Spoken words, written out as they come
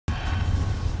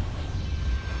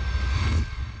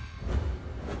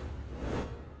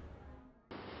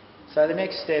So the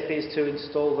next step is to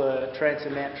install the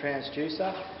Transom mount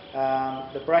transducer.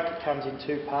 The bracket comes in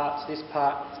two parts. This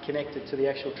part is connected to the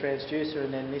actual transducer,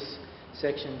 and then this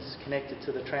section is connected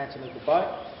to the transom of the boat.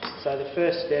 So the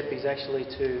first step is actually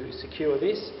to secure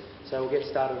this, so we'll get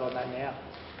started on that now.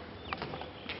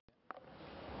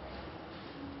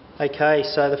 Okay,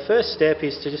 so the first step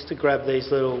is to grab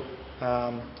these little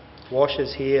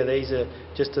washers here. These are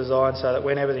just designed so that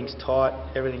when everything's tight,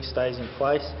 everything stays in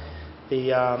place.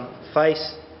 The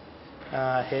face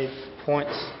head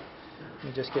points, let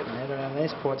me just get my head around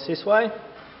this, points this way.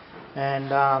 And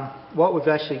what we've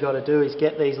actually got to do is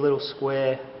get these little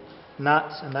square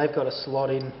nuts, and they've got to slot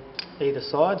in either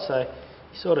side. So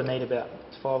you sort of need about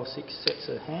 5 or 6 sets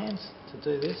of hands to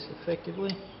do this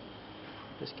effectively.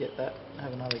 Just get that,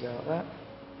 have another go at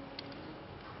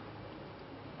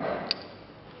that.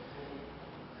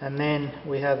 And then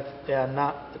we have our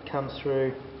nut that comes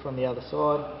through from the other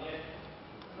side.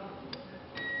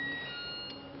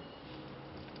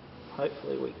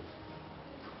 Hopefully we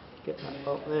get that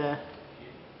bolt there.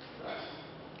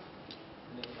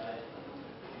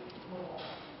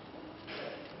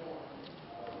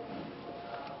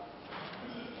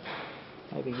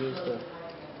 Maybe use the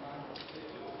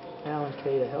Allen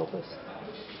key to help us.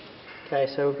 Okay,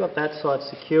 so we've got that side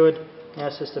secured. Now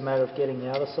it's just a matter of getting the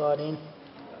other side in.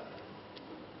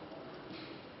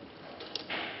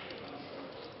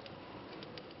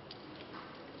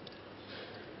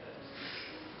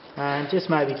 And just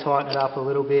maybe tighten it up a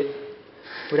little bit.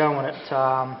 We don't want it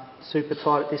super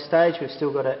tight at this stage. We've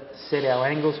still got to set our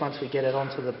angles once we get it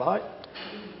onto the boat.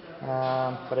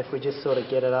 But if we just sort of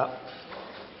get it up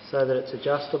so that it's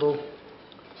adjustable,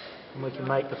 and we can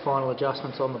make the final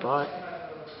adjustments on the boat.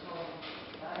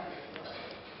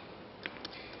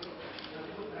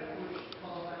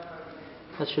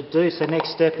 That should do. So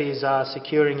next step is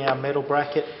securing our metal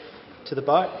bracket to the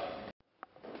boat.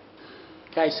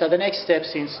 Okay, so the next step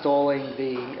is installing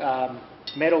the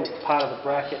metal part of the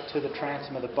bracket to the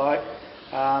transom of the boat.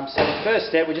 So the first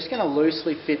step, we're just going to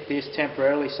loosely fit this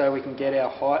temporarily so we can get our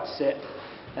height set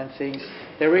and things.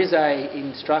 There is a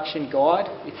instruction guide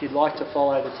if you'd like to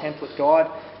follow the template guide.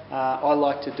 I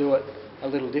like to do it a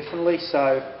little differently.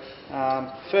 So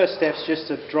first step's just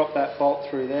to drop that bolt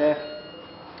through there.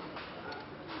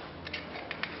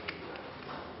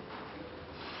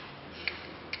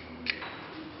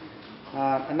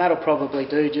 And that'll probably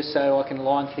do, just so I can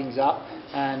line things up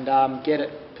and get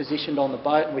it positioned on the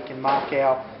boat, and we can mark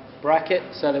our bracket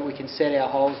so that we can set our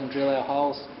holes and drill our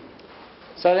holes.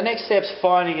 So the next step's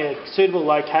finding a suitable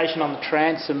location on the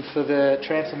transom for the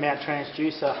transom mount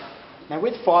transducer. Now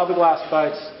with fiberglass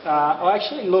boats, I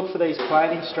actually look for these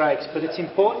planing strakes, but it's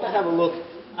important to have a look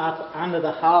up under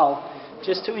the hull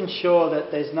just to ensure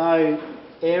that there's no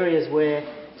areas where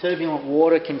turbulent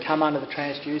water can come under the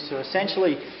transducer.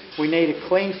 Essentially, we need a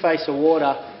clean face of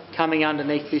water coming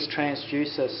underneath this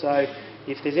transducer. So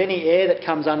if there's any air that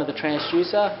comes under the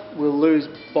transducer, we'll lose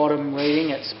bottom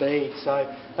reading at speed.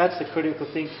 So that's the critical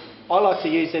thing. I like to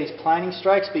use these planing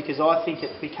strakes because I think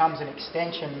it becomes an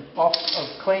extension of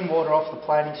clean water off the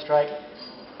planing strake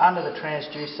under the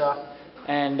transducer,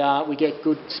 and we get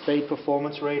good speed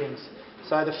performance readings.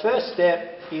 So the first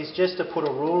step is just to put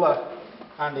a ruler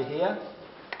under here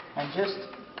and just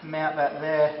mount that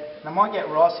there. And I might get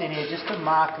Ross in here just to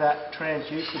mark that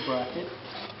transducer bracket.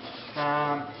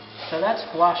 So that's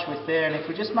flush with there, and if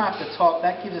we just mark the top,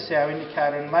 that gives us our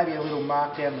indicator, and maybe a little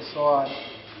mark down the side.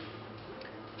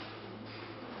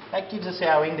 That gives us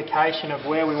our indication of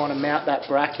where we want to mount that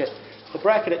bracket. The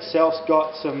bracket itself's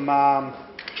got some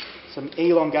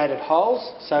elongated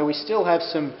holes, so we still have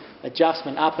some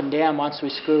adjustment up and down once we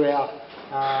screw our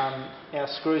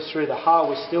screws through the hull.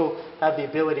 We still have the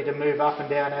ability to move up and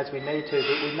down as we need to,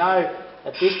 but we know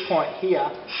at this point here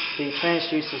the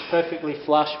transducer is perfectly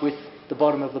flush with the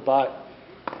bottom of the boat.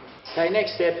 Okay,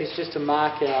 next step is just to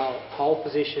mark our hole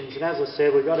positions, and as I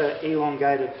said, we've got an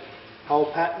elongated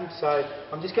hole pattern, so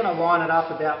I'm just going to line it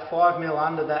up about 5mm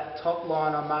under that top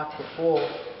line I marked before,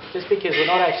 just because we're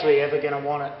not actually ever going to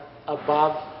want it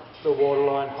above the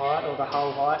waterline height or the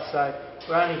hull height, so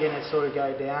we're only going to sort of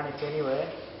go down if anywhere.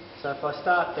 So if I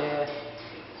start there,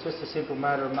 it's just a simple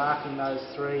matter of marking those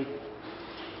 3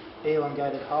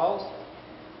 elongated holes,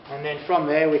 and then from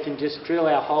there we can just drill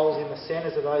our holes in the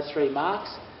centres of those 3 marks.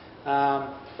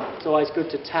 It's always good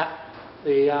to tap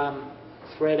the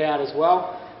thread out as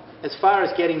well. As far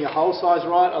as getting your hole size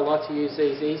right, I like to use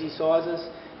these easy sizes.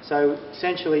 So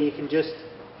essentially you can just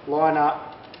line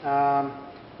up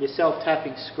your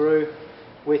self-tapping screw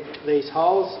with these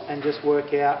holes and just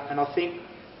work out, and I think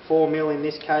 4mm in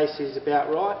this case is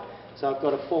about right. So I've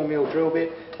got a 4mm drill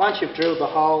bit. Once you've drilled the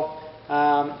hole,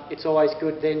 it's always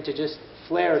good then to just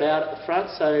flare it out at the front,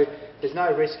 so there's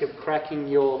no risk of cracking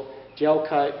your gel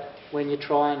coat when you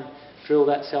try and drill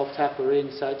that self-tapper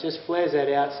in. So it just flares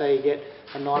that out so you get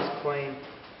a nice clean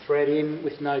thread in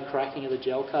with no cracking of the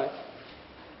gel coat.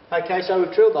 Okay, so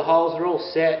we've drilled the holes, they're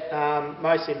all set.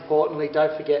 Most importantly,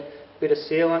 don't forget a bit of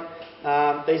sealant.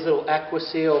 These little aqua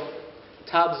seal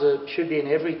tubs should be in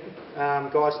every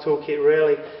guy's toolkit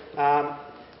really.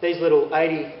 These little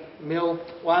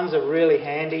 80mm ones are really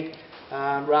handy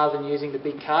rather than using the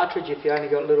big cartridge if you only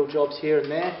got little jobs here and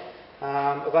there.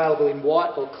 Available in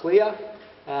white or clear,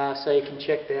 so you can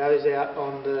check those out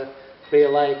on the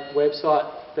BLA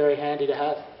website. Very handy to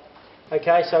have.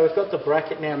 Okay, so we've got the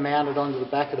bracket now mounted onto the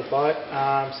back of the boat,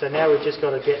 so now we've just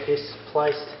got to get this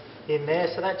placed in there,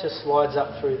 so that just slides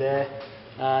up through there.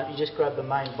 You just grab the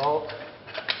main bolt,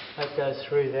 that goes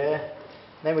through there.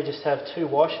 Then we just have two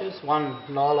washers, one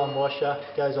nylon washer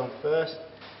goes on first,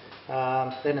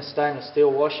 then a stainless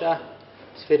steel washer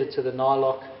is fitted to the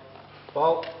nylock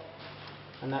bolt,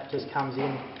 and that just comes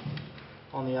in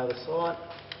on the other side.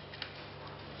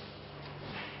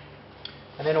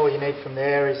 And then all you need from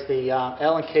there is the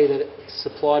Allen key that's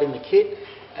supplied in the kit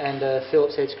and a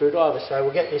Phillips head screwdriver. So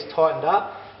we'll get this tightened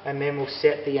up and then we'll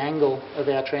set the angle of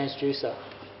our transducer.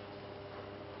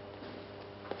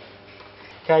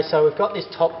 Okay, so we've got this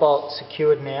top bolt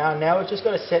secured now. Now we've just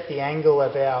got to set the angle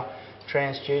of our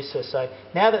transducer. So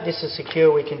now that this is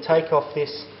secure, we can take off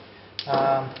this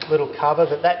little cover,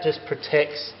 but that just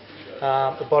protects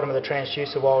the bottom of the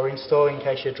transducer while we're installing in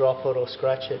case you drop it or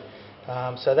scratch it.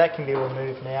 So that can be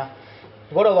removed now.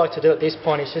 What I like to do at this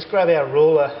point is just grab our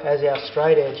ruler as our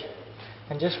straight edge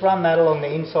and just run that along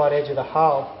the inside edge of the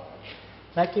hull.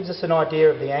 That gives us an idea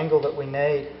of the angle that we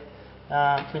need.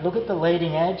 If we look at the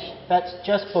leading edge, that's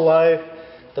just below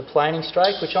the planing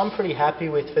strake, which I'm pretty happy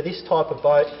with for this type of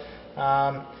boat.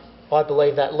 I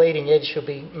believe that leading edge should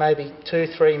be maybe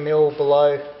 2-3 mil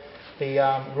below the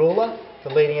ruler, the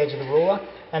leading edge of the ruler,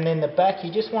 and then the back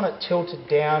you just want it tilted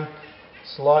down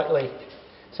slightly.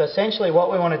 So essentially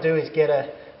what we want to do is get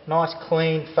a nice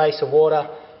clean face of water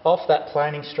off that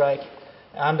planing strake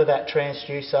under that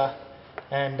transducer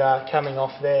and coming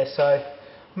off there. So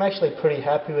I'm actually pretty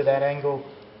happy with that angle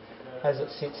as it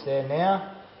sits there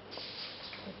now,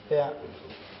 about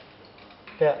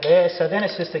there. So then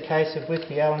it's just a case of, with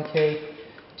the Allen key,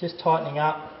 just tightening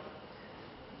up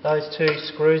those two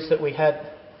screws that we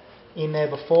had in there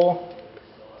before.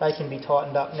 They can be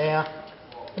tightened up now.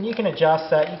 And you can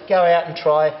adjust that. You can go out and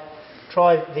try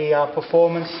the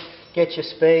performance, get your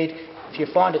speed. If you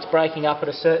find it's breaking up at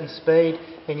a certain speed,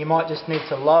 then you might just need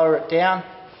to lower it down,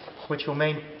 which will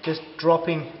mean just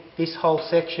dropping this whole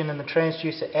section and the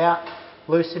transducer out,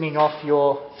 loosening off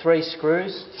your 3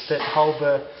 screws that hold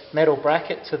the metal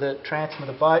bracket to the transom of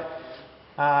the boat,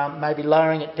 maybe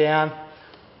lowering it down.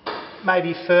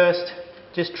 Maybe first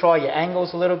just try your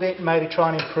angles a little bit, maybe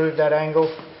try and improve that angle,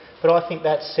 but I think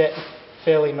that's set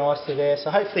fairly nicely there.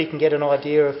 So hopefully you can get an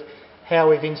idea of how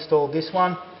we've installed this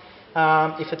one.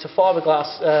 If it's a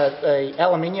fiberglass,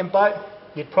 aluminium boat,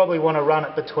 you'd probably want to run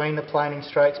it between the planing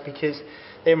strakes because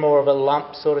they're more of a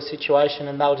lump sort of situation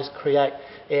and they'll just create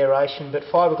aeration. But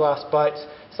fiberglass boats,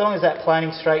 as long as that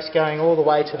planing strake's going all the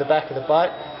way to the back of the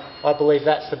boat, I believe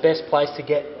that's the best place to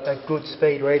get a good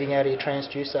speed reading out of your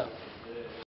transducer.